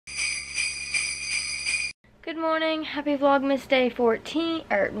Good morning, happy Vlogmas day 14,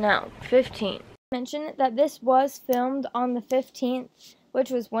 or no, 15. Mention that this was filmed on the 15th,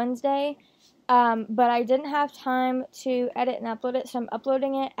 which was Wednesday, but I didn't have time to edit and upload it, so I'm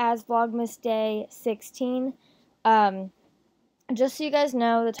uploading it as Vlogmas day 16. Just so you guys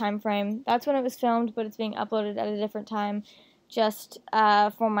know the time frame, that's when it was filmed, but it's being uploaded at a different time, just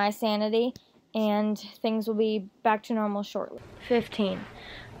for my sanity, and things will be back to normal shortly. 15.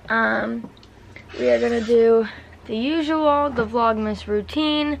 We are going to do the usual, the Vlogmas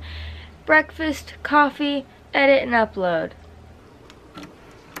routine: breakfast, coffee, edit, and upload.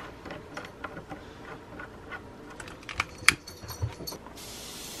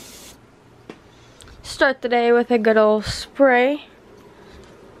 Start the day with a good old spray.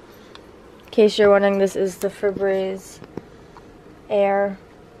 In case you're wondering, this is the Febreze air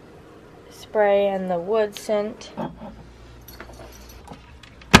spray and the wood scent.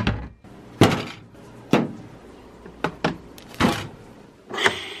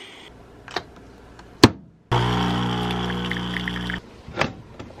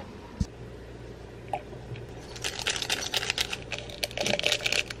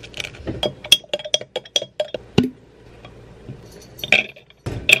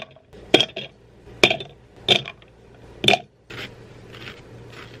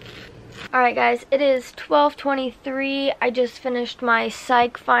 Alright guys, it is 12:23. I just finished my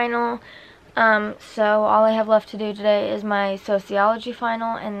psych final, so all I have left to do today is my sociology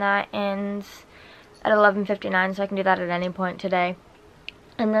final, and that ends at 11:59, so I can do that at any point today.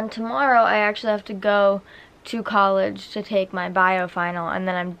 And then tomorrow I actually have to go to college to take my bio final, and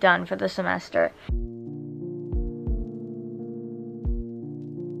then I'm done for the semester.